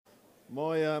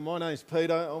My name's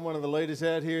Peter. I'm one of the leaders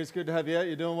out here. It's good to have you out.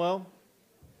 You doing well?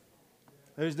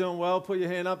 Who's doing well? Put your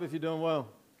hand up if you're doing well.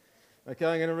 Okay,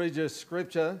 I'm going to read you a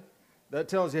scripture that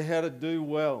tells you how to do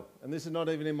well. And this is not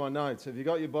even in my notes. If you've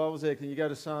got your Bibles there, can you go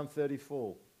to Psalm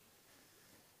 34?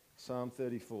 Psalm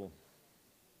 34.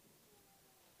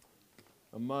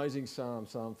 Amazing Psalm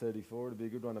 34. It'll be a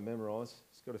good one to memorise.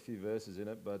 It's got a few verses in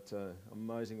it, but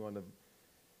amazing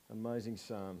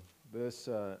Psalm.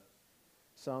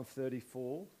 Psalm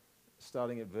 34,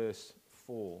 starting at verse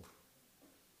 4.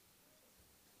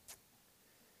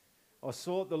 I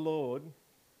sought the Lord,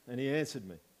 and he answered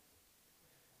me,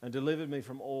 and delivered me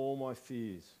from all my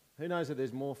fears. Who knows that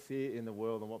there's more fear in the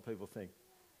world than what people think?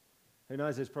 Who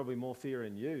knows there's probably more fear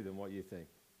in you than what you think?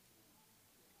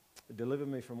 Deliver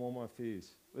me from all my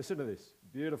fears. Listen to this.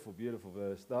 Beautiful, beautiful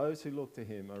verse. Those who look to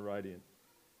him are radiant,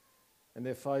 and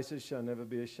their faces shall never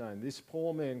be ashamed. This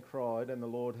poor man cried, and the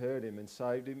Lord heard him and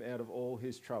saved him out of all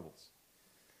his troubles.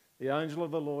 The angel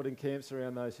of the Lord encamps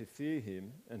around those who fear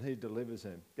him, and he delivers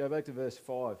them. Go back to verse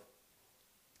 5.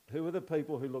 Who are the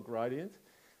people who look radiant?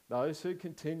 Those who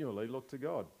continually look to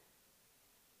God.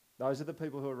 Those are the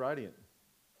people who are radiant.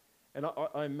 And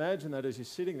I imagine that as you're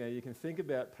sitting there, you can think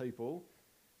about people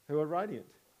who are radiant,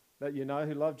 that you know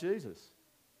who love Jesus.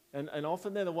 And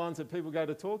often they're the ones that people go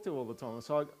to talk to all the time.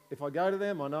 So if I go to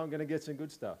them, I know I'm going to get some good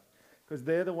stuff, because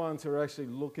they're the ones who are actually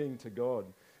looking to God.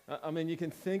 I mean, you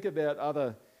can think about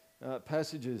other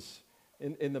passages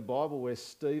in the Bible where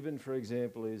Stephen, for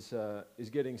example, is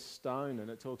getting stoned, and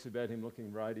it talks about him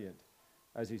looking radiant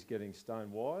as he's getting stoned.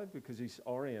 Why? Because he's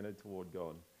oriented toward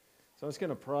God. So I'm just going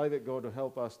to pray that God will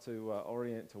help us to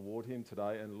orient toward him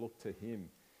today and look to him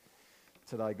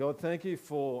today. God, thank you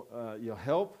for your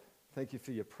help. Thank you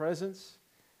for your presence.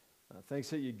 Thanks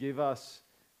that you give us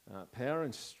power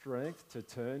and strength to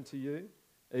turn to you,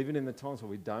 even in the times where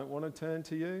we don't want to turn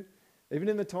to you, even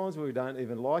in the times where we don't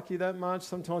even like you that much.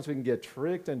 Sometimes we can get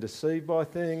tricked and deceived by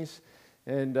things,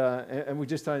 and we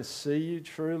just don't see you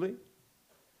truly.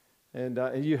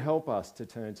 And you help us to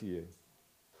turn to you.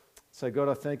 So God,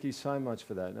 I thank you so much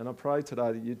for that. And I pray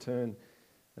today that you turn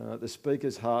the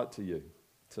speaker's heart to you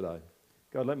today.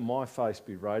 God, let my face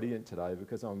be radiant today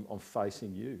because I'm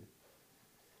facing you.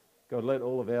 God, let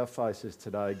all of our faces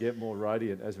today get more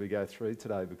radiant as we go through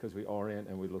today because we orient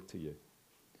and we look to you.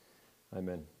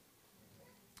 Amen.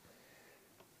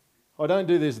 I don't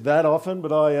do this that often,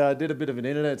 but I did a bit of an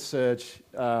internet search,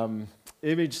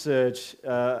 image search,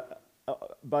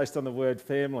 based on the word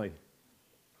family.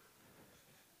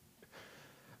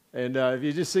 And if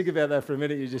you just think about that for a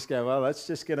minute, you just go, well, that's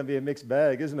just going to be a mixed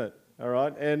bag, isn't it? All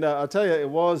right, and I'll tell you, it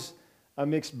was a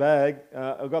mixed bag.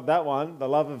 I got that one. The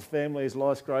love of family is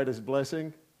life's greatest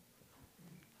blessing.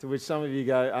 To which some of you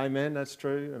go, amen, that's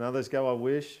true. And others go, I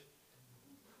wish.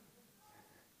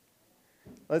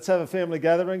 Let's have a family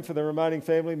gathering for the remaining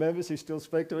family members who still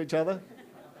speak to each other.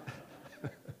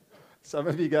 Some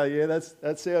of you go, yeah,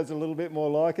 that sounds a little bit more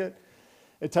like it.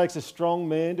 It takes a strong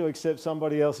man to accept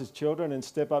somebody else's children and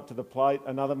step up to the plate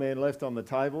another man left on the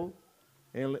table.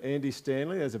 Andy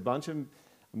Stanley, there's a bunch of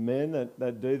men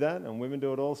that do that, and women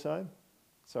do it also.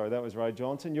 Sorry, that was Ray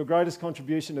Johnson. Your greatest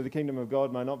contribution to the kingdom of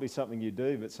God may not be something you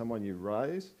do, but someone you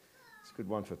raise. It's a good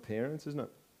one for parents, isn't it?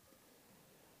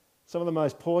 Some of the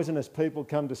most poisonous people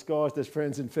come disguised as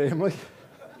friends and family.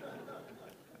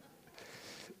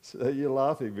 So you're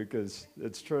laughing because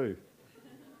it's true.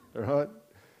 All right?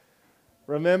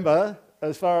 Remember,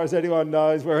 as far as anyone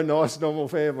knows, we're a nice, normal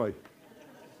family.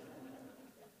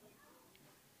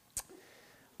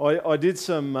 I did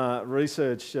some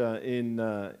research in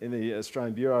the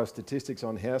Australian Bureau of Statistics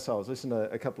on households. Listen to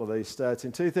a couple of these stats.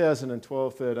 In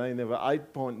 2012-13, there were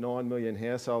 8.9 million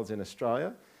households in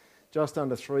Australia. Just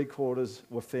under 3/4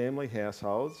 were family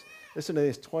households. Listen to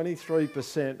this,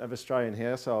 23% of Australian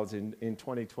households in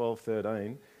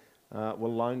 2012-13 were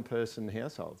lone person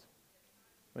households.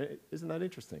 Isn't that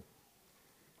interesting?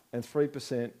 And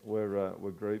 3%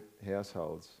 were group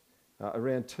households.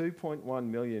 Around 2.1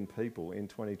 million people in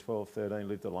 2012-13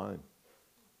 lived alone.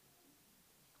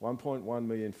 1.1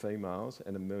 million females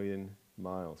and 1 million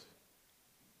males.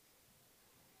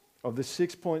 Of the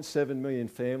 6.7 million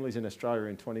families in Australia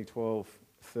in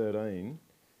 2012-13,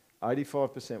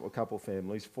 85% were couple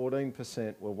families,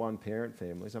 14% were one-parent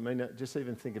families. I mean, just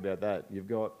even think about that. You've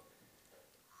got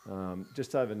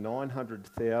just over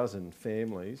 900,000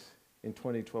 families in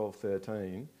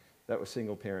 2012-13 that were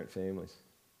single-parent families.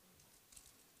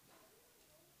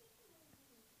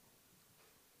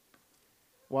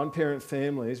 One-parent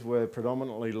families were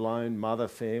predominantly lone mother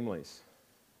families.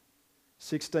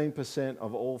 16%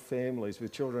 of all families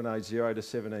with children aged 0 to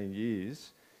 17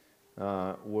 years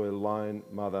were lone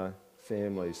mother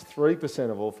families.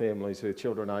 3% of all families with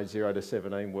children aged 0 to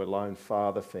 17 were lone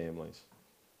father families.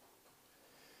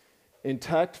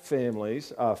 Intact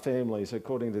families are families,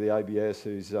 according to the ABS,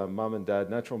 whose natural mum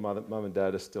and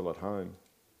dad are still at home.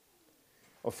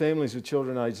 Of families with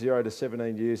children aged 0 to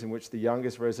 17 years in which the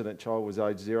youngest resident child was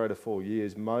aged 0 to 4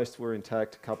 years, most were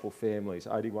intact couple families.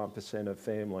 81% of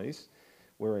families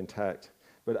were intact.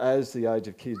 But as the age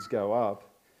of kids go up,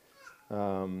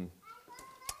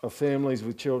 of families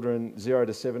with children 0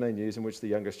 to 17 years in which the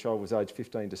youngest child was aged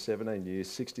 15 to 17 years,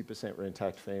 60% were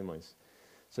intact families.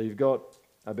 So you've got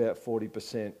about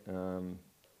 40%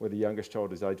 where the youngest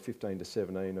child is aged 15 to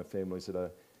 17 of families that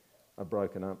are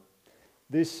broken up.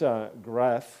 This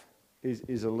graph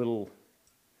is a little,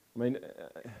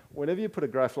 whenever you put a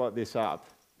graph like this up,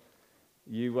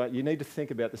 you need to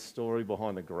think about the story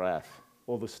behind the graph,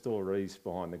 or the stories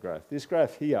behind the graph. This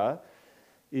graph here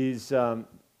is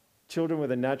children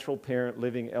with a natural parent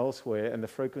living elsewhere and the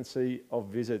frequency of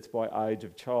visits by age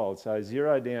of child. So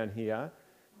 0 down here,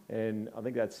 and I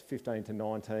think that's 15 to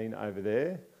 19 over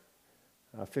there,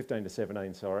 15 to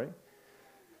 17, sorry.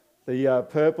 The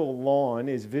purple line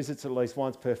is visits at least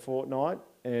once per fortnight,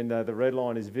 and the red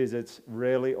line is visits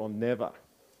rarely or never.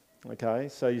 Okay,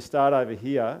 so you start over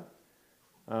here,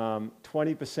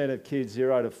 20% of kids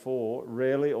 0 to 4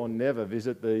 rarely or never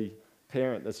visit the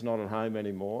parent that's not at home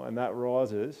anymore, and that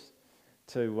rises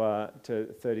to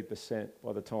 30%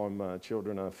 by the time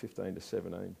children are 15 to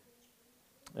 17.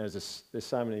 There's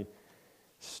so many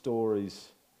stories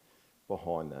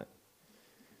behind that.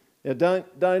 Now,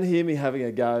 don't hear me having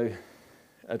a go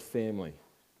at family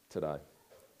today.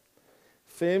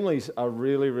 Families are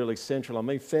really, really central. I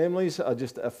mean, families are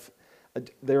just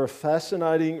they're a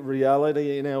fascinating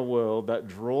reality in our world that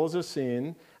draws us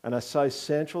in and are so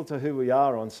central to who we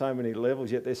are on so many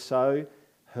levels, yet they're so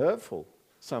hurtful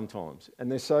sometimes,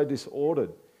 and they're so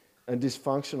disordered and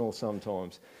dysfunctional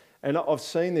sometimes. And I've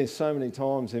seen this so many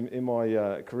times in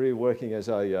my career working as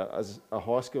a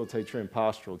high school teacher in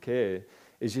pastoral care,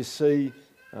 is you see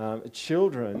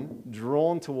children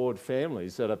drawn toward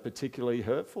families that are particularly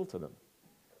hurtful to them.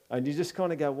 And you just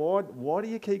kind of go, why do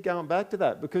you keep going back to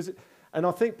that? And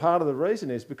I think part of the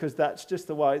reason is because that's just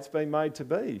the way it's been made to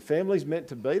be. Family's meant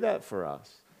to be that for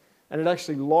us. And it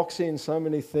actually locks in so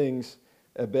many things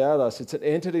about us. It's an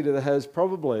entity that has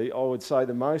probably, I would say,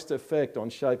 the most effect on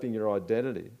shaping your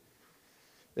identity.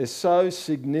 They're so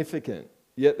significant,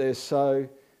 yet they're so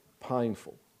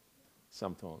painful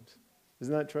sometimes.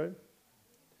 Isn't that true?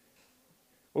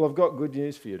 Well, I've got good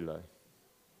news for you today.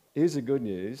 Here's the good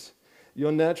news.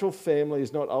 Your natural family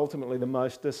is not ultimately the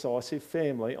most decisive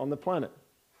family on the planet.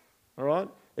 All right?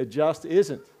 It just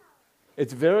isn't.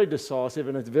 It's very decisive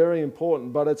and it's very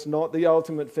important, but it's not the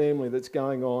ultimate family that's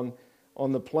going on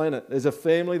the planet. There's a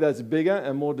family that's bigger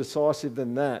and more decisive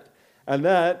than that, and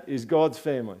that is God's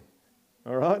family.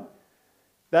 All right?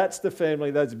 That's the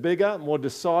family that's bigger, more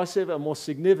decisive, and more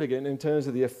significant in terms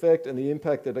of the effect and the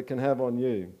impact that it can have on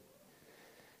you.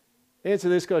 Answer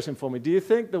this question for me. Do you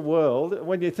think the world,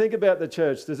 when you think about the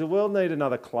church, does the world need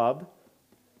another club?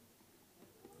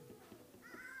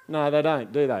 No, they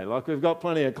don't, do they? Like, we've got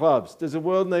plenty of clubs. Does the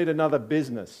world need another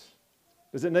business?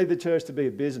 Does it need the church to be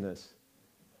a business?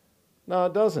 No,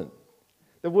 it doesn't.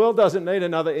 The world doesn't need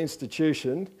another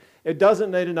institution. It doesn't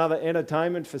need another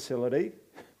entertainment facility.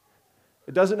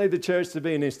 It doesn't need the church to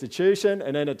be an institution,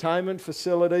 an entertainment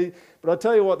facility. But I'll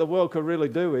tell you what the world could really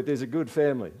do with is a good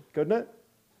family, couldn't it?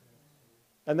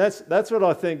 And that's what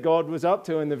I think God was up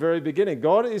to in the very beginning.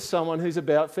 God is someone who's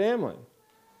about family.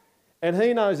 And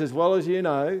he knows as well as you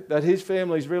know that his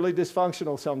family is really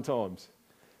dysfunctional sometimes.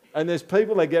 And there's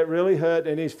people that get really hurt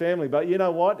in his family. But you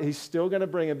know what? He's still going to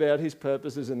bring about his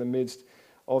purposes in the midst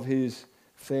of his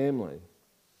family.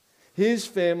 His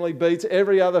family beats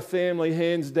every other family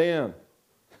hands down.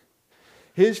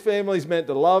 His family's meant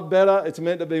to love better. It's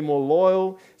meant to be more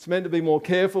loyal. It's meant to be more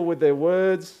careful with their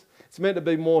words. It's meant to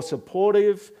be more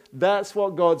supportive. That's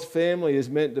what God's family is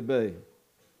meant to be.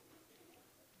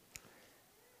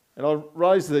 And I'll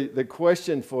raise the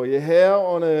question for you. How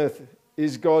on earth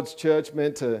is God's church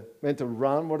meant to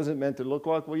run? What is it meant to look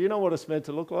like? Well, you know what it's meant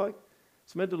to look like?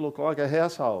 It's meant to look like a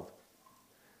household.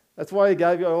 That's why he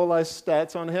gave you all those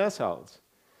stats on households.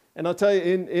 And I'll tell you,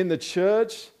 in the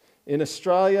church, in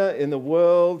Australia, in the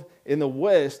world, in the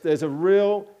West, there's a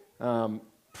real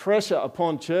pressure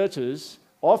upon churches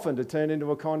often to turn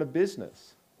into a kind of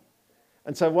business.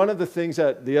 And so one of the things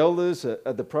that the elders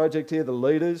at the project here, the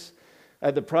leaders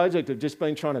at the project have just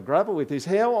been trying to grapple with is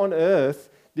how on earth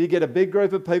do you get a big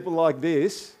group of people like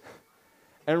this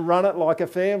and run it like a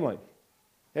family?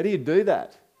 How do you do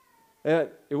that?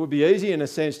 It would be easy in a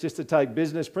sense just to take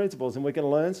business principles, and we can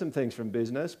learn some things from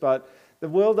business, but the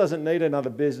world doesn't need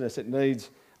another business. It needs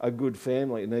a good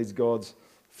family. It needs God's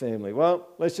family. Well,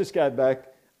 let's just go back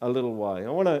a little way. I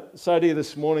want to say to you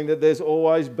this morning that there's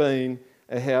always been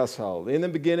a household. In the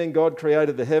beginning, God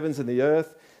created the heavens and the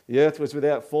earth. The earth was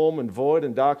without form and void,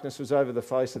 and darkness was over the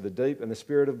face of the deep, and the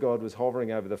Spirit of God was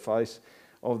hovering over the face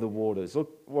of the waters.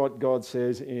 Look what God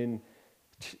says in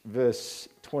verse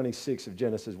 26 of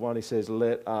Genesis 1. He says,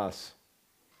 let us.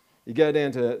 You go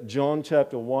down to John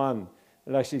chapter 1.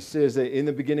 It actually says that in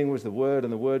the beginning was the Word,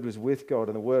 and the Word was with God,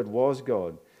 and the Word was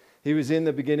God. He was in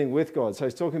the beginning with God. So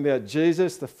he's talking about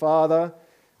Jesus, the Father,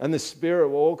 and the Spirit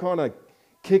were all kind of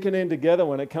kicking in together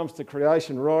when it comes to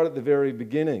creation right at the very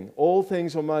beginning. All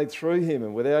things were made through him,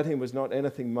 and without him was not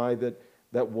anything made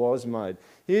that was made.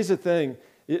 Here's the thing.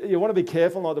 You want to be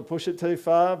careful not to push it too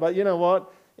far, but you know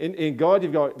what? In God,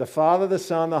 you've got the Father, the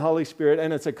Son, the Holy Spirit,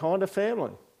 and it's a kind of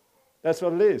family. That's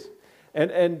what it is.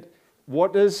 And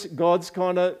what does God's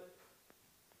kind of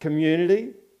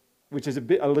community, which is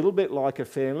a little bit like a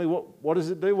family, what does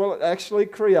it do? Well, it actually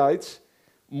creates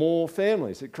more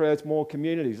families. It creates more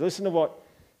communities. Listen to what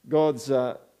God's,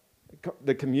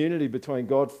 the community between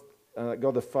God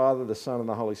the Father, the Son, and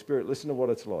the Holy Spirit. Listen to what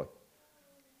it's like.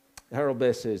 Harold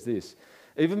Best says this: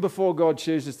 even before God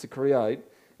chooses to create,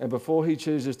 and before he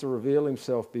chooses to reveal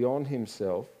himself beyond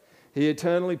himself, he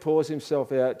eternally pours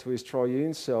himself out to his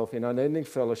triune self in unending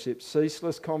fellowship,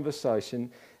 ceaseless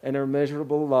conversation, and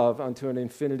immeasurable love unto an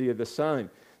infinity of the same.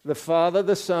 The Father,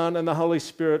 the Son, and the Holy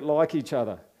Spirit like each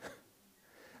other.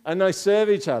 And they serve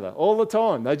each other all the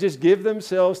time. They just give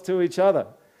themselves to each other.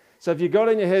 So if you've got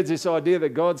in your heads this idea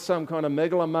that God's some kind of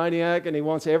megalomaniac and he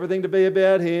wants everything to be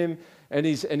about him, and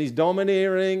he's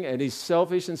domineering and he's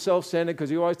selfish and self-centered because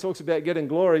he always talks about getting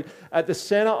glory, at the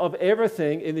center of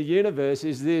everything in the universe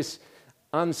is this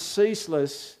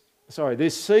ceaseless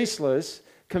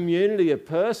community of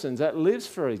persons that lives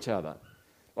for each other.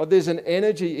 Like there's an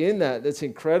energy in that that's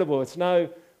incredible. It's no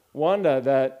wonder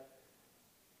that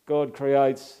God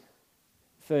creates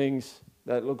things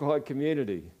that look like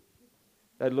community,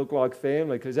 that look like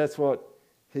family, because that's what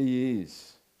he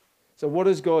is. So what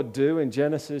does God do in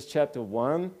Genesis chapter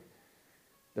 1?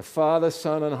 The Father,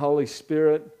 Son, and Holy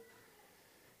Spirit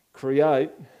create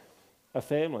a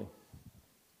family.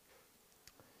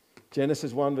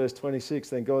 Genesis 1 verse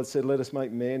 26, then God said, let us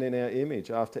make man in our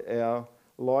image, after our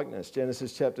likeness.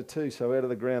 Genesis chapter 2, so out of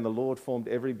the ground the Lord formed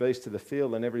every beast of the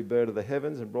field and every bird of the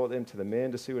heavens and brought them to the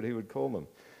man to see what he would call them.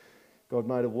 God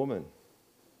made a woman.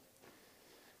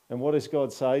 And what does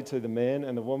God say to the man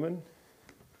and the woman?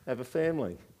 Have a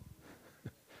family.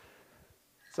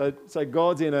 So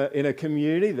God's in a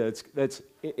community that's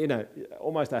in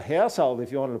almost a household,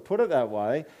 if you wanted to put it that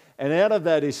way, and out of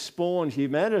that is spawned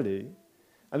humanity.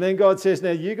 And then God says,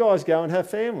 now you guys go and have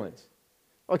families.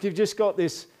 Like you've just got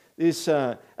this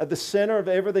at the center of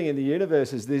everything in the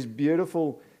universe is this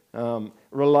beautiful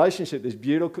relationship, this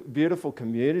beautiful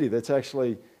community that's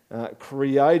actually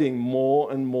creating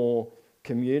more and more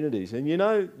communities. And you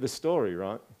know the story,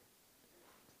 right?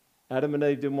 Adam and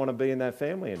Eve didn't want to be in that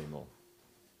family anymore.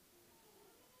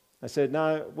 They said,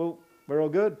 no, well, we're all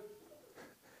good.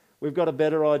 We've got a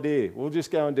better idea. We'll just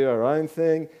go and do our own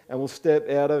thing and we'll step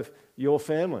out of your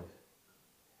family.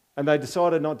 And they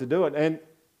decided not to do it. And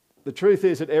the truth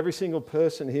is that every single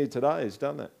person here today has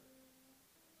done that.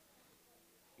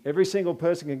 Every single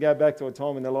person can go back to a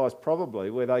time in their lives probably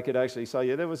where they could actually say,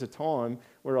 yeah, there was a time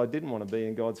where I didn't want to be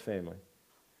in God's family.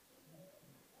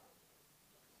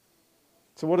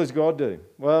 So what does God do?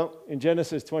 Well, in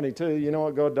Genesis 22, you know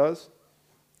what God does?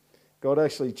 God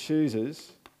actually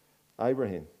chooses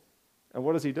Abraham. And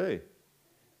what does he do?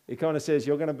 He kind of says,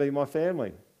 you're going to be my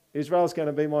family. Israel's going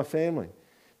to be my family.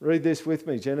 Read this with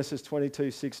me, Genesis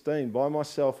 22:16. By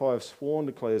myself I have sworn,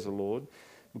 declares the Lord,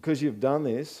 because you've done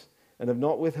this and have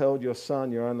not withheld your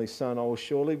son, your only son, I will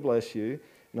surely bless you,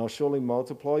 and I'll surely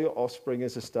multiply your offspring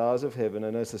as the stars of heaven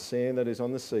and as the sand that is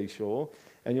on the seashore,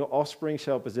 and your offspring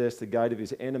shall possess the gate of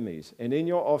his enemies. And in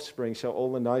your offspring shall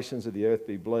all the nations of the earth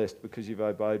be blessed, because you've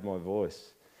obeyed my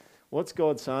voice. What's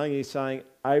God saying? He's saying,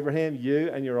 Abraham,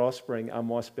 you and your offspring are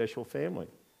my special family.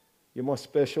 You're my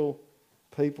special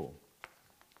people.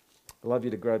 I'd love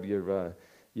you to grab your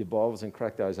Bibles and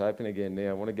crack those open again now.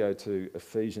 I want to go to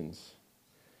Ephesians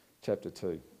chapter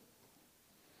 2.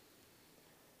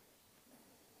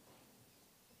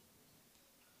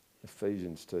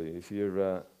 Ephesians 2. If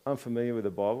you're unfamiliar with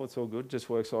the Bible, it's all good. It just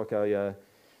works like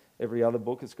every other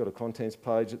book. It's got a contents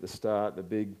page at the start, the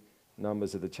big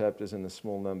numbers of the chapters, and the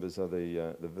small numbers are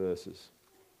the verses.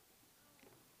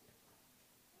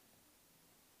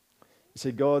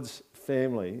 See, God's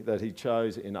family that he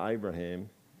chose in Abraham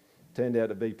turned out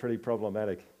to be pretty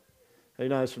problematic. Who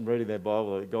knows from reading their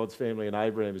Bible that God's family in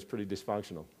Abraham is pretty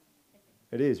dysfunctional?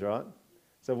 It is, right?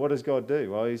 So what does God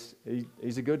do? Well, he's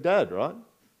a good dad, right?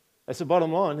 That's the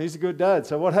bottom line. He's a good dad.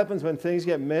 So what happens when things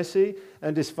get messy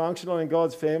and dysfunctional in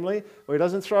God's family? Well, he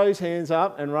doesn't throw his hands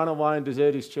up and run away and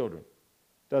desert his children,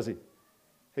 does he?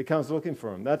 He comes looking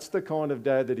for them. That's the kind of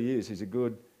dad that he is. He's a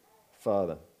good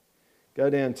father. Go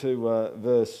down to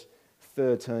verse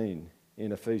 13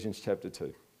 in Ephesians chapter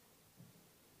 2.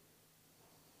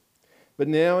 But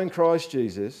now in Christ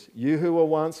Jesus, you who were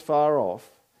once far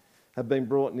off have been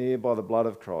brought near by the blood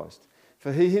of Christ.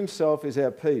 For he himself is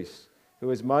our peace, who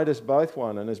has made us both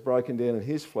one and has broken down in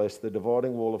his flesh the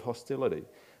dividing wall of hostility,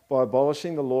 by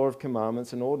abolishing the law of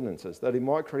commandments and ordinances, that he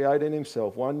might create in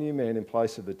himself one new man in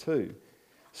place of the two,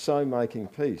 so making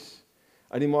peace.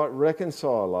 And he might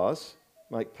reconcile us,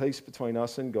 make peace between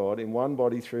us and God in one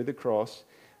body through the cross,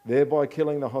 thereby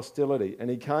killing the hostility. And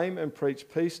he came and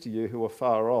preached peace to you who are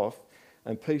far off,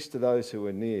 and peace to those who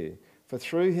are near. For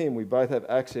through him we both have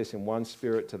access in one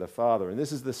spirit to the Father. And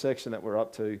this is the section that we're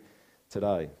up to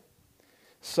today.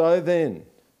 So then,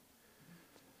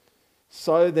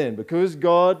 because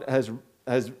God has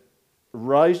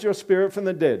raised your spirit from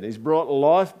the dead, he's brought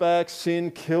life back,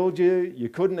 sin killed you, you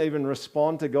couldn't even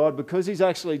respond to God, because he's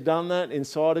actually done that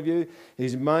inside of you,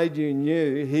 he's made you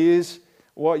new. Here's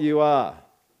what you are.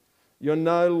 You're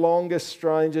no longer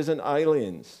strangers and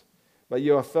aliens, but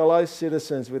you are fellow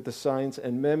citizens with the saints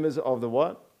and members of the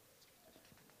what?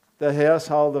 The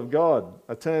household of God,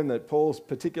 a term that Paul's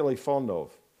particularly fond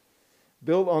of.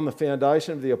 Built on the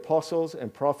foundation of the apostles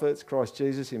and prophets, Christ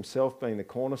Jesus himself being the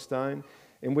cornerstone,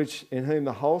 in whom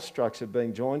the whole structure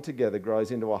being joined together grows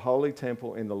into a holy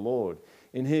temple in the Lord.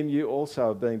 In him you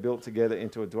also are being built together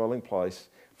into a dwelling place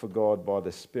for God by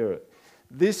the Spirit.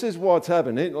 This is what's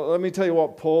happened. Let me tell you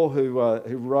what Paul, who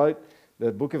wrote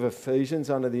the book of Ephesians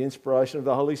under the inspiration of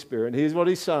the Holy Spirit, here's what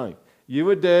he's saying. You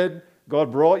were dead,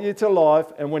 God brought you to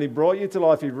life, and when he brought you to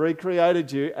life, he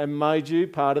recreated you and made you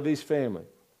part of his family.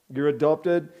 You're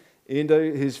adopted into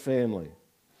his family.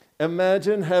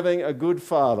 Imagine having a good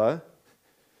father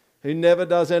who never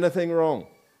does anything wrong.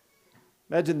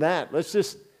 Imagine that. Let's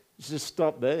just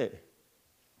stop there.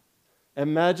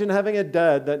 Imagine having a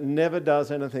dad that never does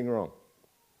anything wrong.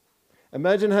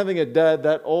 Imagine having a dad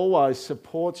that always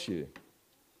supports you.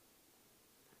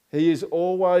 He is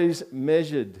always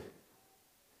measured.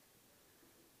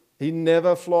 He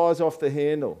never flies off the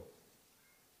handle.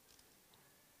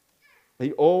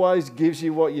 He always gives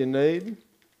you what you need,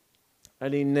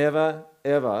 and he never,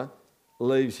 ever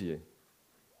leaves you.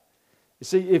 You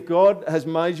see, if God has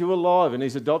made you alive and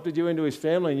he's adopted you into his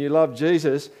family and you love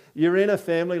Jesus, you're in a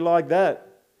family like that.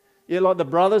 Yeah, like the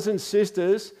brothers and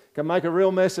sisters can make a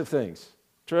real mess of things.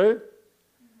 True?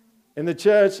 In the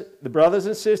church, the brothers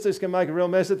and sisters can make a real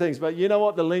mess of things, but you know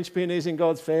what the linchpin is in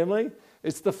God's family?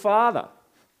 It's the Father.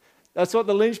 That's what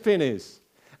the linchpin is.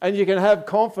 And you can have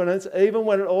confidence even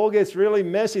when it all gets really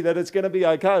messy that it's going to be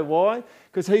okay. Why?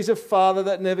 Because he's a Father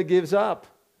that never gives up.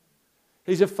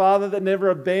 He's a Father that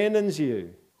never abandons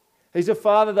you. He's a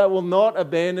Father that will not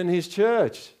abandon his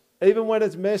church, even when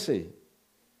it's messy.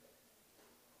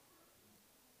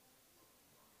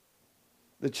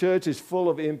 The church is full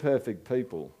of imperfect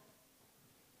people.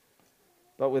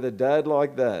 But with a dad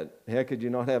like that, how could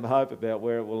you not have hope about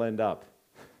where it will end up?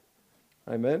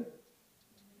 Amen?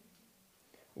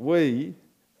 We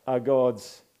are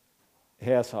God's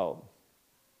household.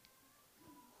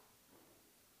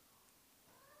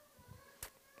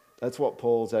 That's what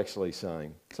Paul's actually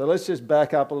saying. So let's just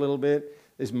back up a little bit.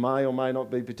 This may or may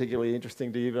not be particularly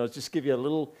interesting to you, but I'll just give you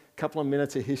a couple of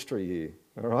minutes of history here.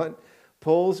 All right?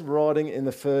 Paul's writing in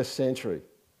the 1st century,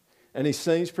 and he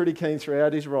seems pretty keen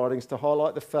throughout his writings to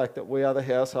highlight the fact that we are the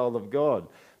household of God.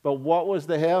 But what was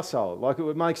the household? Like, it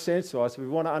would make sense to us. If we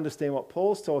want to understand what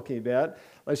Paul's talking about,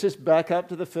 let's just back up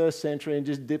to the 1st century and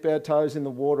just dip our toes in the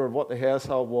water of what the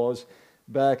household was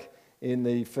back in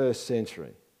the 1st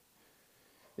century.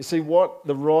 You see, what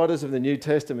the writers of the New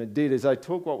Testament did is they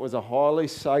took what was a highly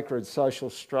sacred social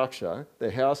structure, the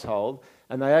household,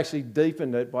 and they actually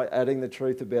deepened it by adding the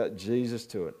truth about Jesus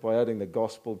to it, by adding the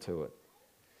gospel to it.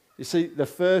 You see, the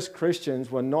first Christians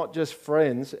were not just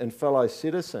friends and fellow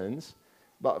citizens,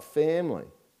 but family.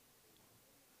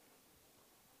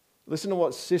 Listen to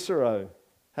what Cicero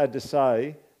had to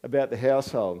say about the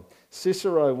household.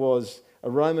 Cicero was a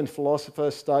Roman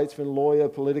philosopher, statesman, lawyer,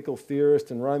 political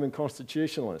theorist, and Roman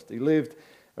constitutionalist. He lived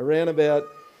around about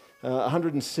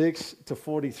 106 to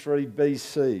 43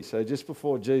 BC, so just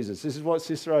before Jesus. This is what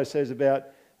Cicero says about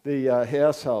the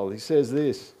household. He says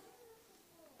this: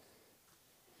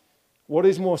 What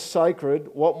is more sacred,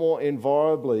 what more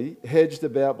inviolably hedged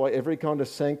about by every kind of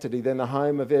sanctity than the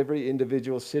home of every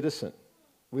individual citizen?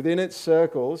 Within its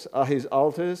circles are his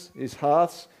altars, his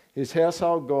hearths, his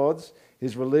household gods,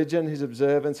 his religion, his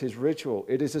observance, his ritual.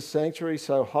 It is a sanctuary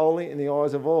so holy in the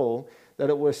eyes of all that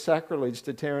it were sacrilege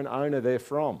to tear an owner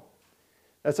therefrom.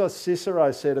 That's what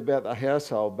Cicero said about the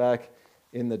household back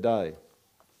in the day.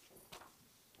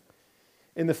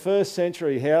 In the first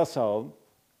century household,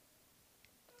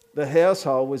 the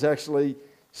household was actually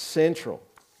central.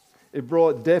 It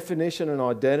brought definition and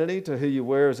identity to who you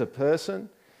were as a person.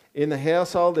 In the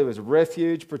household, there was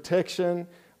refuge, protection,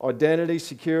 identity,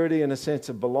 security, and a sense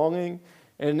of belonging.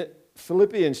 And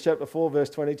Philippians chapter 4, verse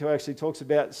 22 actually talks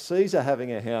about Caesar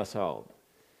having a household.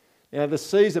 Now, the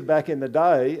Caesar back in the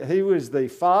day, he was the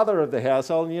father of the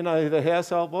household, and you know who the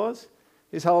household was?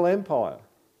 His whole empire.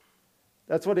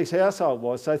 That's what his household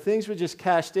was. So things were just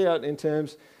cashed out in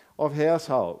terms of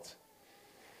households.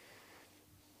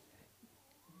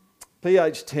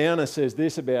 P.H. Towner says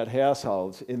this about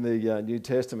households in the New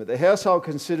Testament. The household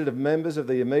consisted of members of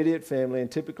the immediate family and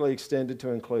typically extended to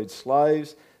include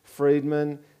slaves,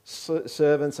 freedmen,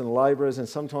 servants and labourers, and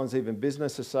sometimes even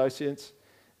business associates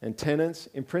and tenants.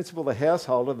 In principle, the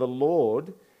household of the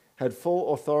Lord had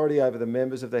full authority over the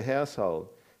members of the household.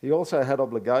 He also had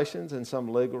obligations and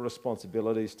some legal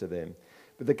responsibilities to them.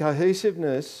 But the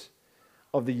cohesiveness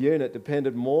of the unit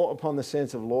depended more upon the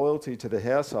sense of loyalty to the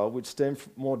household, which stemmed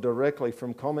more directly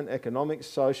from common economic,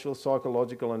 social,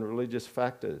 psychological and religious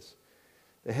factors.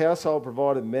 The household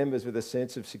provided members with a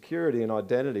sense of security and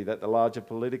identity that the larger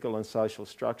political and social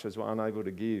structures were unable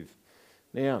to give.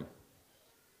 Now,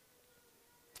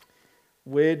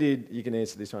 you can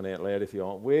answer this one out loud if you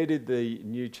want, where did the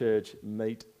new church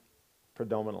meet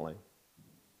predominantly?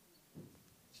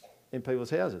 In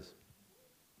people's houses.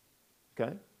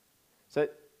 Okay? So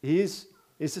here's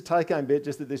the take-home bit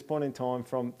just at this point in time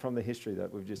from the history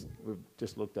that we've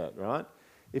just looked at, right?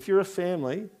 If you're a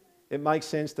family, it makes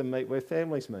sense to meet where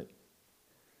families meet.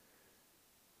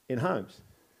 In homes.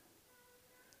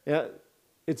 Now,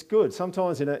 it's good.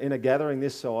 Sometimes in a gathering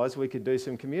this size, we could do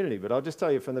some community. But I'll just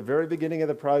tell you, from the very beginning of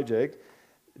the project,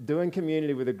 doing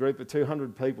community with a group of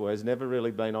 200 people has never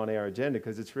really been on our agenda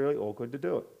because it's really awkward to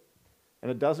do it. And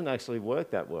it doesn't actually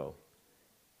work that well.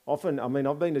 Often,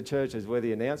 I've been to churches where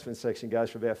the announcement section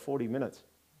goes for about 40 minutes,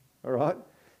 all right?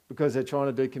 Because they're trying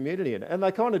to do community. And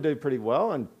they kind of do pretty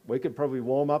well, and we could probably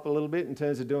warm up a little bit in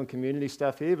terms of doing community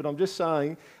stuff here, but I'm just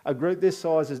saying a group this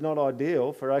size is not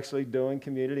ideal for actually doing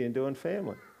community and doing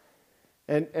family.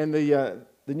 And the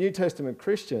New Testament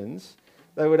Christians,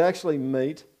 they would actually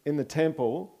meet in the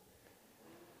temple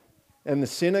and the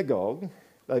synagogue.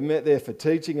 They met there for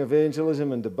teaching,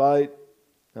 evangelism and debate.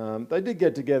 They did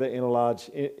get together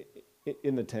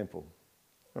in the temple,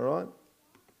 all right?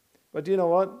 But do you know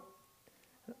what?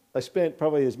 They spent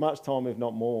probably as much time, if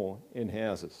not more, in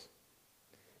houses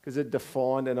because it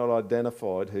defined and it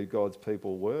identified who God's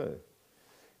people were.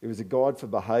 It was a guide for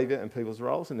behaviour and people's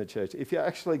roles in the church. If you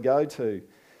actually go to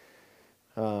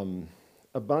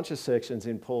a bunch of sections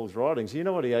in Paul's writings, you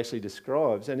know what he actually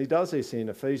describes, and he does this in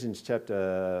Ephesians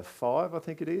chapter 5, I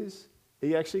think it is.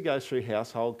 He actually goes through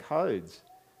household codes.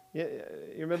 Yeah,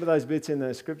 you remember those bits in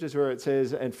the scriptures where it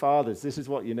says, and fathers, this is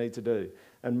what you need to do.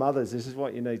 And mothers, this is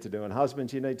what you need to do. And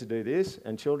husbands, you need to do this.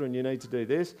 And children, you need to do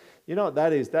this. You know what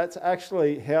that is? That's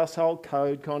actually household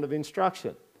code kind of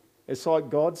instruction. It's like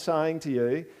God saying to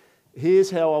you,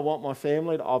 here's how I want my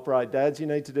family to operate. Dads, you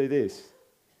need to do this.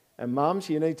 And mums,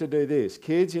 you need to do this.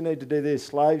 Kids, you need to do this.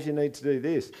 Slaves, you need to do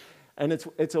this. And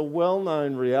it's a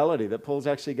well-known reality that Paul's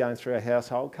actually going through a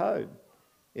household code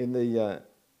in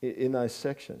those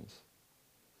sections.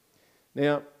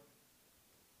 Now, I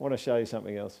want to show you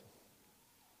something else.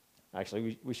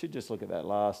 Actually, we should just look at that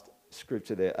last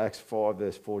scripture there, Acts 5,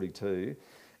 verse 42.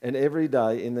 And every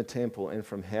day in the temple and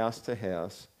from house to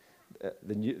house,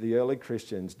 the early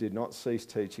Christians did not cease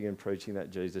teaching and preaching that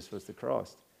Jesus was the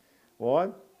Christ. Why?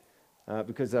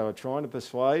 Because they were trying to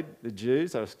persuade the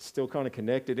Jews. They were still kind of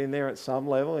connected in there at some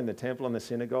level in the temple and the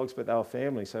synagogues, but they were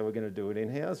family, so we're going to do it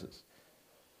in houses.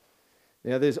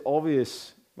 Now, there's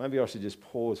obvious, maybe I should just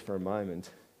pause for a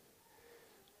moment.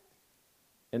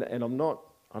 And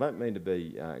I don't mean to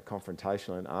be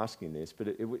confrontational in asking this, but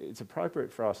it's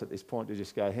appropriate for us at this point to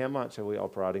just go, how much are we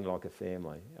operating like a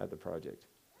family at the project?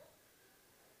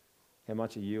 How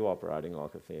much are you operating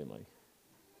like a family?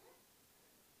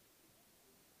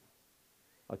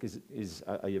 Like,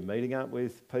 are you meeting up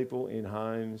with people in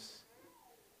homes?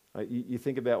 You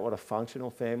think about what a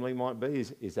functional family might be.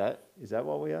 Is that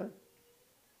what we are?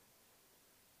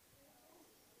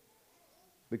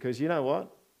 Because you know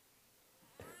what?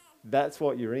 that's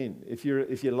what you're in. If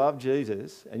you love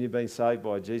Jesus and you've been saved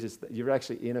by Jesus, you're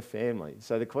actually in a family.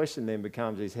 So the question then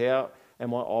becomes is how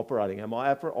am I operating? Am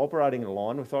I operating in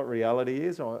line with what reality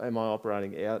is, or am I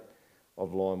operating out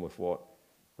of line with what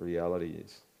reality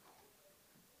is?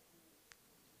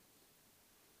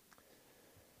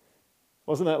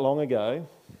 Wasn't that long ago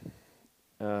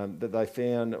that they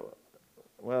found,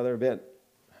 well, they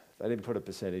didn't put a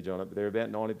percentage on it, but they're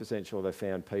about 90% sure they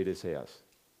found Peter's house.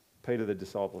 Peter the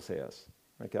disciple's house,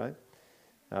 okay?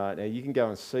 Now you can go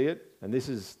and see it, and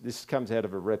this comes out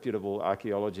of a reputable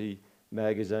archaeology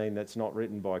magazine that's not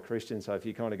written by Christians, so if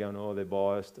you're kind of going, oh, they're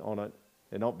biased on it,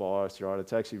 they're not biased, right?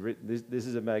 It's actually written, this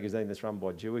is a magazine that's run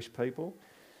by Jewish people,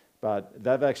 but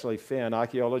they've actually found,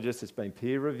 archaeologists, it's been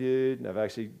peer-reviewed, and they've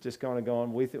actually just kind of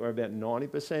gone with it. We're about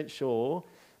 90% sure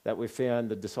that we've found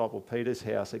the disciple Peter's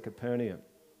house at Capernaum,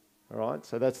 all right?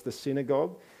 So that's the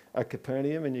synagogue at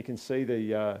Capernaum, and you can see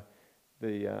the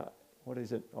what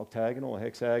is it, octagonal or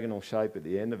hexagonal shape at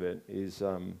the end of it is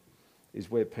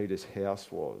where Peter's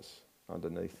house was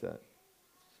underneath that.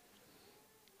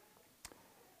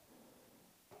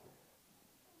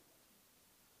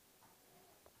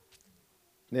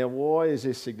 Now, why is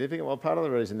this significant? Well, part of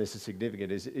the reason this is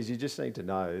significant is you just need to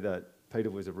know that Peter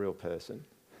was a real person,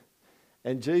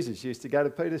 and Jesus used to go to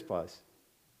Peter's place.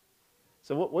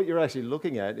 So what you're actually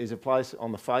looking at is a place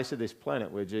on the face of this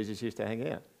planet where Jesus used to hang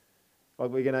out. Like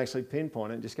we can actually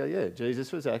pinpoint it and just go, yeah,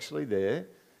 Jesus was actually there,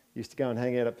 used to go and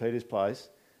hang out at Peter's place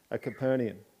at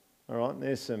Capernaum. All right, and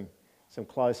there's some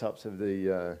close-ups of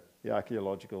the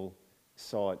archaeological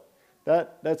site.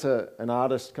 That's an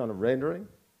artist kind of rendering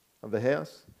of the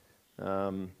house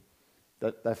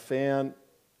that they found.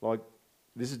 Like,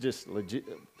 this is just legit.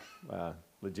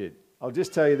 Legit. I'll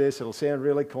just tell you this, it'll sound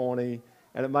really corny,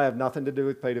 and it may have nothing to do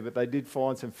with Peter, but they did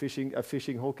find a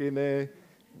fishing hook in there,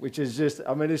 which is just,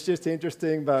 I mean, it's just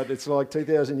interesting, but it's like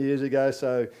 2,000 years ago,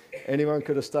 so anyone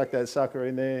could have stuck that sucker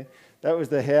in there. That was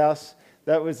the house.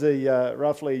 That was the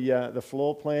roughly the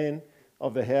floor plan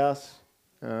of the house.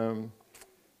 All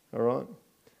right.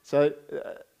 So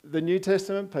the New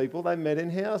Testament people, they met in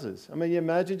houses. I mean, you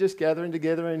imagine just gathering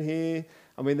together in here.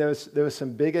 I mean, there were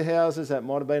some bigger houses that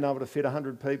might have been able to fit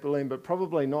 100 people in, but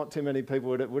probably not too many people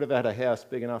would have had a house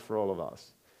big enough for all of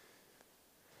us.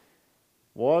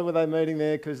 Why were they meeting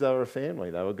there? Because they were a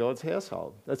family. They were God's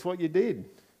household. That's what you did.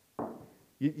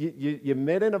 You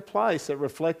met in a place that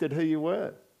reflected who you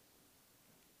were.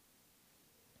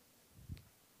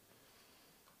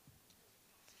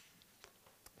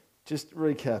 Just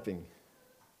recapping.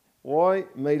 Why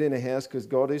meet in a house? Because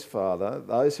God is Father.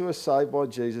 Those who are saved by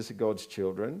Jesus are God's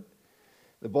children.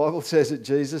 The Bible says that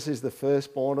Jesus is the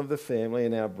firstborn of the family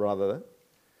and our brother.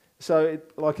 So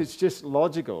it's just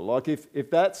logical. Like if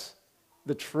that's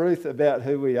the truth about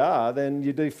who we are, then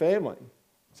you do family.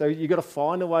 So you've got to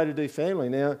find a way to do family.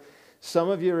 Now, some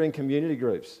of you are in community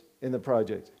groups in the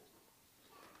project.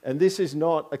 And this is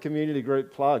not a community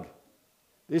group plug.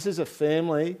 This is a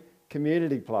family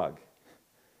community plug.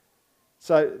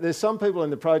 So there's some people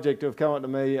in the project who have come up to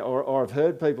me or I've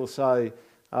heard people say,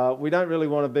 we don't really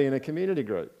want to be in a community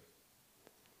group.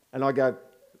 And I go,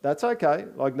 that's okay.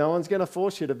 Like, no one's going to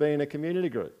force you to be in a community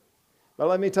group. But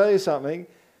let me tell you something.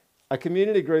 A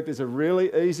community group is a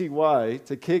really easy way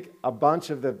to kick a bunch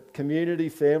of the community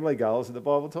family goals that the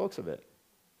Bible talks about.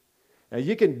 Now,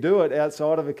 you can do it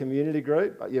outside of a community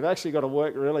group, but you've actually got to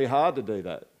work really hard to do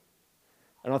that.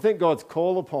 And I think God's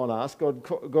call upon us,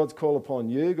 God's call upon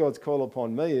you, God's call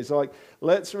upon me is like,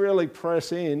 let's really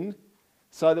press in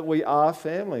so that we are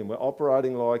family and we're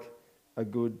operating like a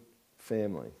good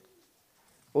family.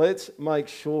 Let's make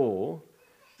sure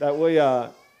that we are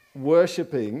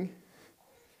worshipping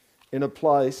in a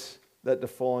place that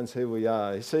defines who we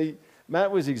are. You see, Matt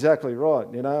was exactly right.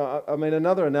 You know, I mean,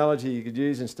 another analogy you could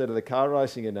use instead of the car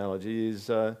racing analogy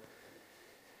is a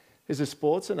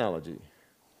sports analogy.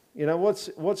 You know,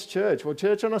 what's church? Well,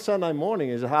 church on a Sunday morning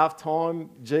is a half-time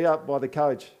G-up by the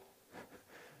coach,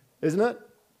 isn't it?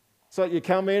 It's like you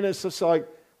come in, it's just like,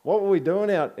 what were we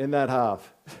doing out in that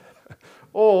half?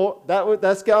 Or,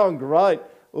 that's going great,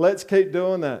 let's keep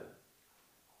doing that.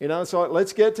 You know, it's like,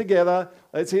 let's get together,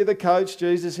 let's hear the coach,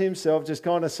 Jesus himself, just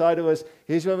kind of say to us,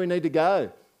 here's where we need to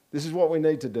go. This is what we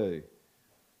need to do.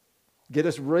 Get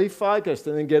us refocused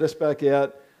and then get us back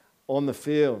out on the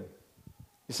field.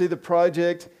 You see, the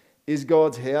project is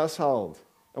God's household.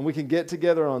 And we can get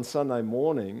together on Sunday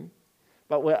morning,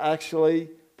 but we're actually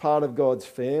part of God's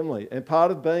family. And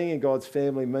part of being in God's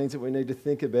family means that we need to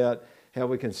think about how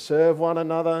we can serve one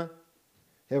another,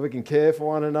 how we can care for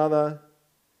one another.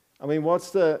 I mean,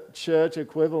 what's the church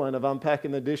equivalent of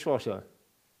unpacking the dishwasher?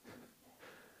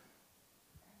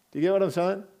 Do you get what I'm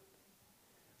saying?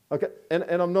 Okay, and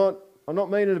I'm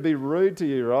not meaning to be rude to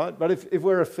you, right? But if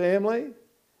we're a family,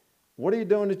 what are you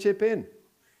doing to chip in?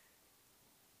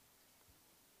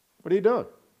 What are you doing?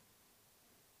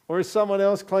 Or is someone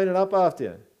else cleaning up after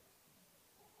you?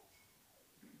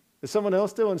 Is someone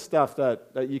else doing stuff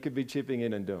that you could be chipping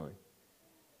in and doing?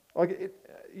 Like,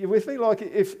 you with me? Like,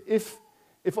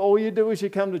 if all you do is you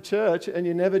come to church and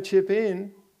you never chip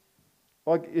in,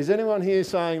 like, is anyone here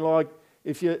saying, like,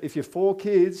 if you're 4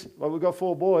 kids, like we've got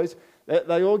 4 boys,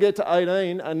 they all get to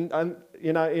 18 and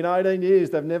you know, in 18 years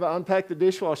they've never unpacked the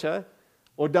dishwasher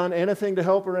or done anything to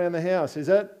help around the house.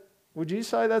 Would you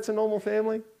say that's a normal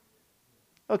family?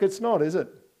 Look, it's not, is it?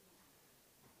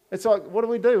 It's like, what do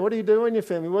we do? What do you do in your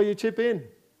family? Well, you chip in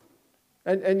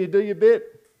and you do your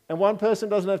bit. And one person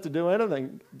doesn't have to do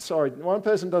anything. One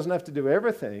person doesn't have to do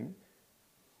everything.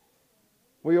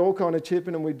 We all kind of chip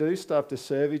in and we do stuff to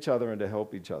serve each other and to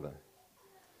help each other.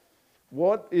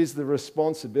 What is the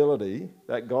responsibility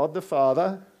that God the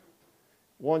Father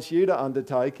wants you to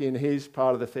undertake in his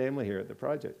part of the family here at the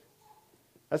project?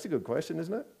 That's a good question,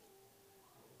 isn't it?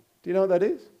 Do you know what that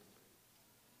is?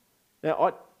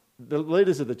 Now, the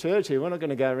leaders of the church here, we're not going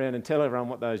to go around and tell everyone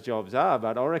what those jobs are,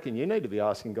 but I reckon you need to be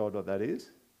asking God what that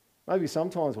is. Maybe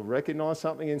sometimes we'll recognise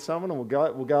something in someone and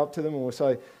we'll go up to them and we'll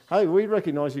say, hey, we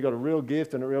recognise you've got a real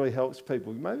gift and it really helps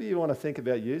people. Maybe you want to think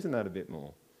about using that a bit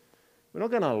more. We're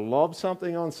not going to lob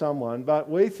something on someone, but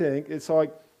we think it's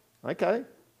like, okay,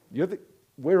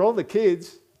 we're all the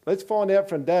kids. Let's find out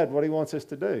from Dad what he wants us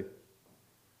to do.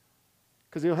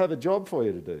 Because he'll have a job for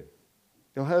you to do.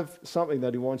 He'll have something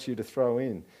that he wants you to throw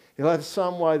in. He'll have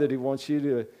some way that he wants you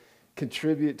to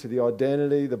contribute to the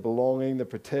identity, the belonging, the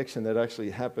protection that actually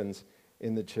happens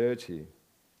in the church here.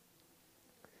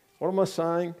 What am I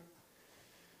saying?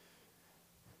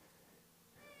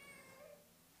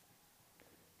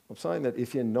 I'm saying that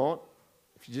if you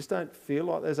just don't feel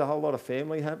like there's a whole lot of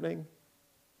family happening,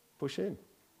 push in.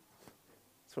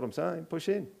 That's what I'm saying, push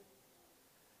in.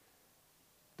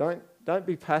 Don't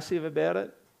be passive about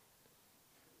it.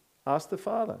 Ask the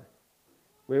Father.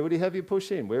 Where would he have you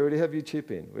push in? Where would he have you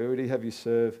chip in? Where would he have you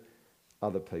serve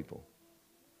other people?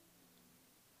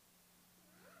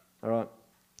 All right,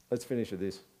 let's finish with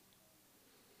this.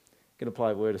 I'm going to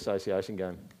play a word association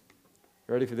game.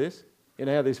 You ready for this? You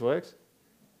know how this works?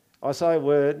 I say a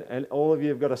word and all of you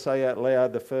have got to say out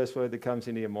loud the first word that comes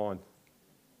into your mind.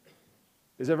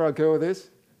 Is everyone cool with this?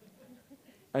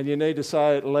 And you need to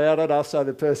say it loud enough so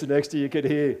the person next to you could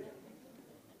hear.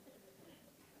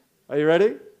 Are you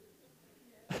ready?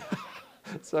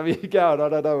 Some of you going, I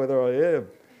don't know whether I am.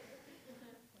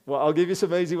 Well, I'll give you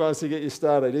some easy ones to get you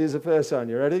started. Here's the first one.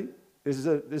 You ready? This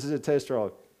is a test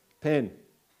drive. Pen.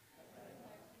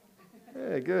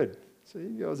 Yeah, good. See,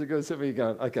 you guys are good. Some of you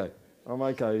going, okay, I'm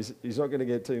okay. He's not going to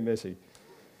get too messy.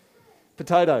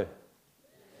 Potato.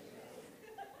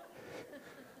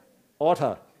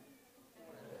 Otter.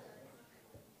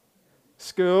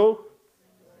 School.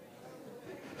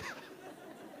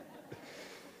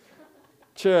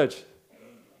 Church.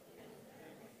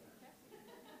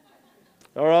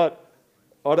 All right.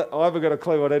 I haven't got a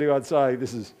clue what anyone's saying.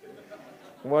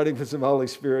 I'm waiting for some Holy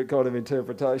Spirit kind of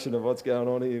interpretation of what's going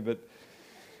on here. But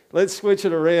let's switch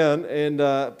it around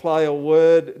and play a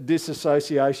word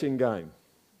disassociation game.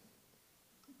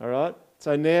 All right?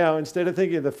 So now, instead of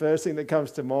thinking of the first thing that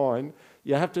comes to mind,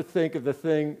 you have to think of the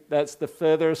thing that's the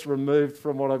furthest removed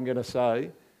from what I'm going to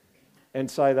say and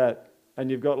say that.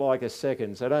 And you've got like a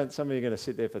second. So some of you are going to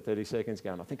sit there for 30 seconds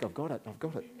going, I think I've got it.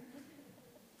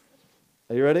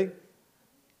 Are you ready?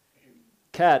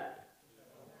 Cat.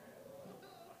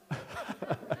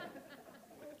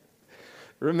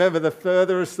 Remember the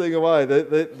furthest thing away,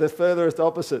 the furthest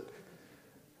opposite.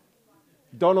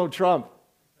 Donald Trump.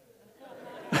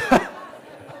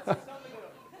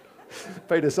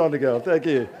 Peter Sondergaard, thank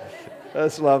you.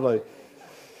 That's lovely.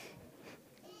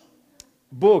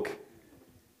 Book.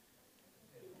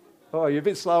 Oh, you're a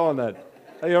bit slow on that.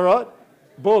 Are you all right?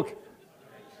 Book.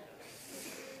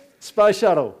 Space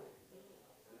shuttle.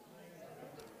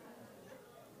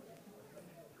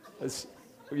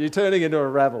 You're turning into a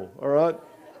rabble, all right?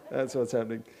 That's what's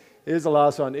happening. Here's the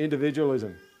last one,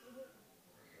 individualism.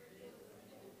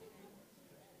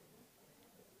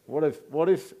 What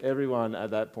if everyone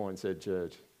at that point said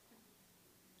church?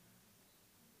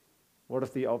 What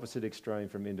if the opposite extreme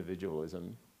from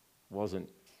individualism wasn't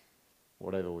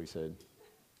whatever we said,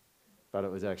 but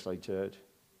it was actually church?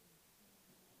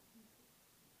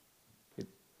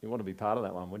 You want to be part of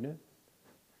that one, wouldn't you?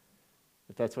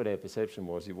 If that's what our perception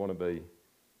was, you want to be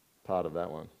part of that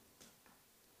one.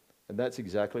 And that's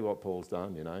exactly what Paul's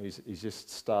done, you know. He's just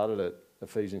started it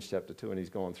Ephesians chapter 2, and he's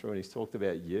gone through and he's talked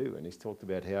about you, and he's talked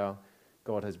about how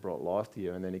God has brought life to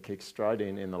you. And then he kicks straight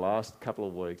in the last couple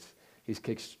of weeks, he's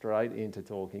kicked straight into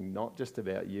talking not just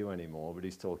about you anymore, but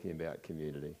he's talking about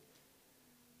community.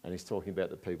 And he's talking about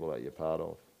the people that you're part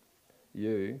of.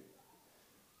 You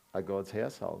are God's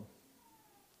household.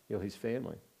 You're his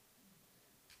family.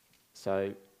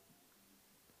 So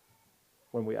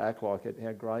when we act like it,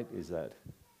 how great is that?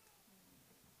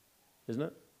 Isn't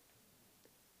it?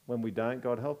 When we don't,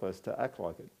 God help us to act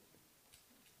like it.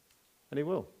 And he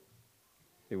will.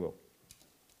 He will.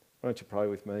 Why don't you pray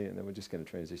with me, and then we're just going to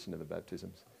transition to the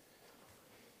baptisms.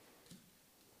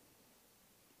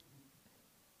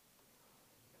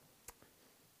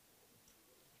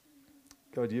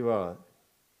 God, you are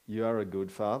a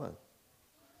good Father.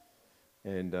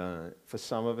 And for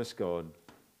some of us, God,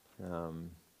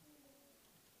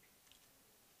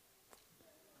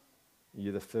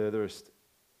 you're the furthest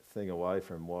thing away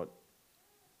from what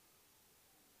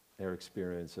our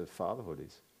experience of fatherhood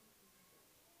is.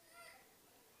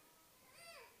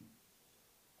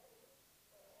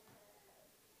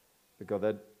 But God,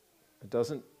 that it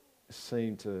doesn't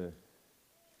seem to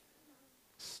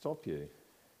stop you.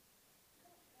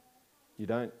 You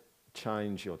don't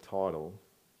change your title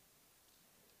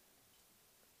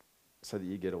so that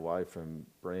you get away from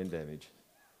brand damage.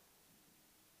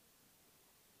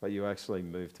 But you actually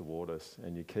move toward us,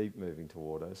 and you keep moving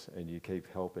toward us, and you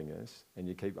keep helping us, and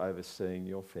you keep overseeing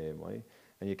your family,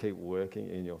 and you keep working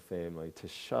in your family to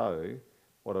show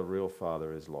what a real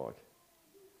father is like.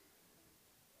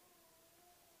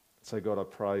 So God, I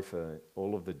pray for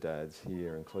all of the dads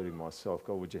here, including myself.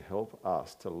 God, would you help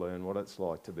us to learn what it's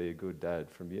like to be a good dad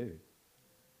from you?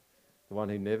 The one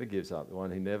who never gives up, the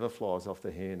one who never flies off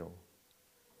the handle,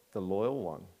 the loyal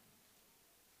one,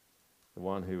 the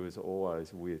one who is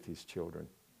always with his children.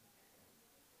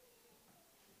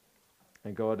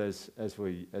 And God, as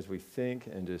we think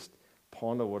and just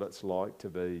ponder what it's like to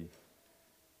be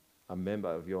a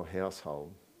member of your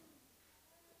household,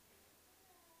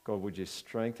 God, would you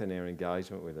strengthen our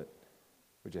engagement with it?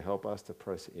 Would you help us to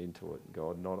press into it,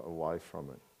 God, not away from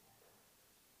it?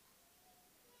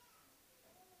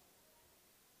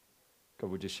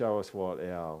 God, would you show us what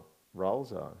our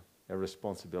roles are, our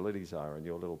responsibilities are in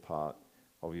your little part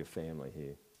of your family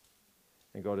here?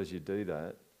 And God, as you do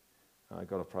that,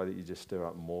 God, I pray that you just stir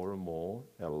up more and more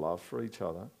our love for each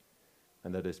other,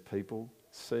 and that as people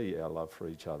see our love for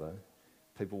each other,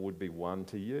 people would be won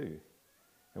to you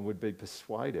and would be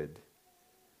persuaded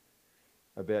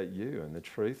about you and the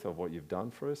truth of what you've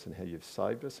done for us and how you've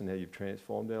saved us and how you've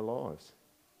transformed our lives.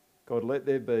 God, let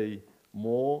there be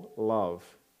more love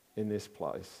in this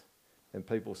place than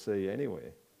people see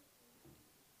anywhere.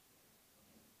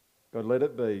 God, let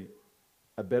it be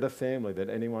a better family than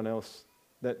anyone else,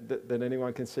 that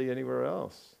anyone can see anywhere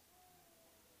else.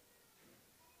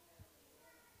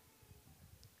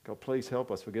 God, please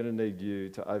help us. We're going to need you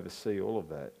to oversee all of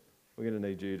that. We're going to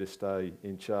need you to stay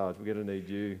in charge. We're going to need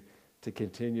you to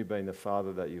continue being the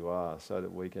Father that you are, so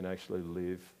that we can actually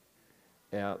live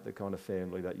out the kind of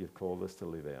family that you've called us to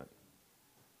live out.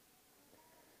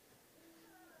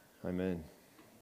 Amen.